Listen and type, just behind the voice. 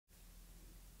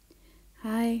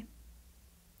Hi,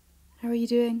 how are you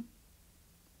doing?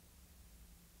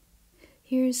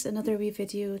 Here's another wee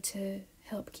video to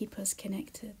help keep us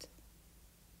connected.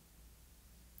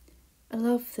 I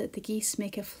love that the geese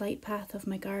make a flight path of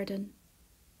my garden.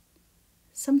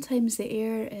 Sometimes the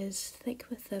air is thick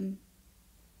with them.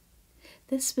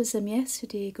 This was them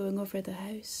yesterday going over the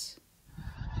house.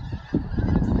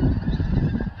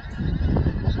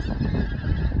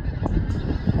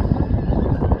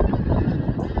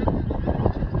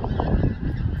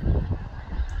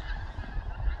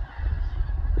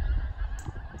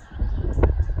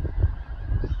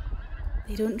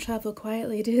 They don't travel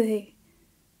quietly, do they?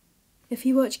 If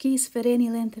you watch geese for any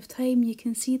length of time, you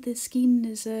can see the skein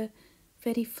is a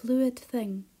very fluid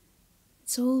thing.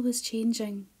 It's always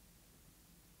changing.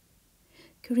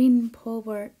 Corinne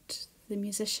Polwart, the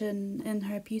musician, in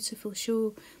her beautiful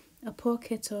show, A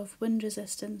Pocket of Wind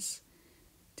Resistance,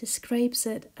 describes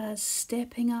it as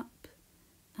stepping up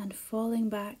and falling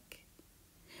back,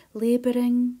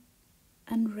 labouring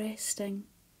and resting.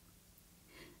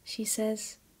 She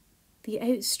says, the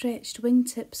outstretched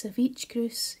wingtips of each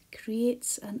goose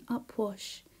creates an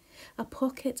upwash, a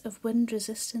pocket of wind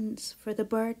resistance for the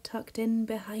bird tucked in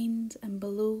behind and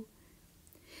below.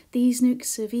 These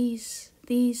nooks of ease,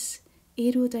 these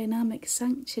aerodynamic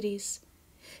sanctuaries,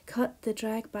 cut the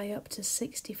drag by up to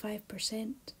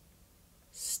 65%,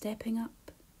 stepping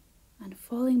up and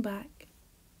falling back,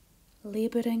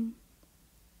 labouring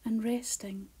and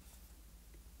resting.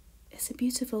 It's a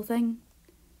beautiful thing.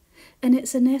 And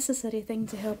it's a necessary thing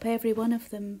to help every one of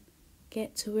them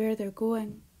get to where they're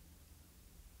going.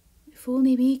 If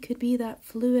only we could be that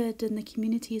fluid in the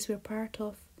communities we're part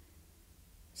of,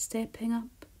 stepping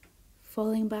up,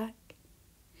 falling back,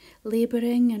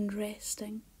 labouring and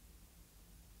resting.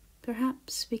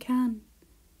 Perhaps we can,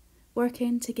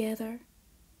 working together,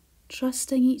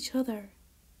 trusting each other.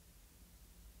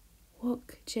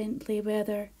 Walk gently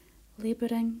whether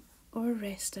labouring or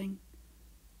resting.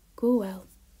 Go well.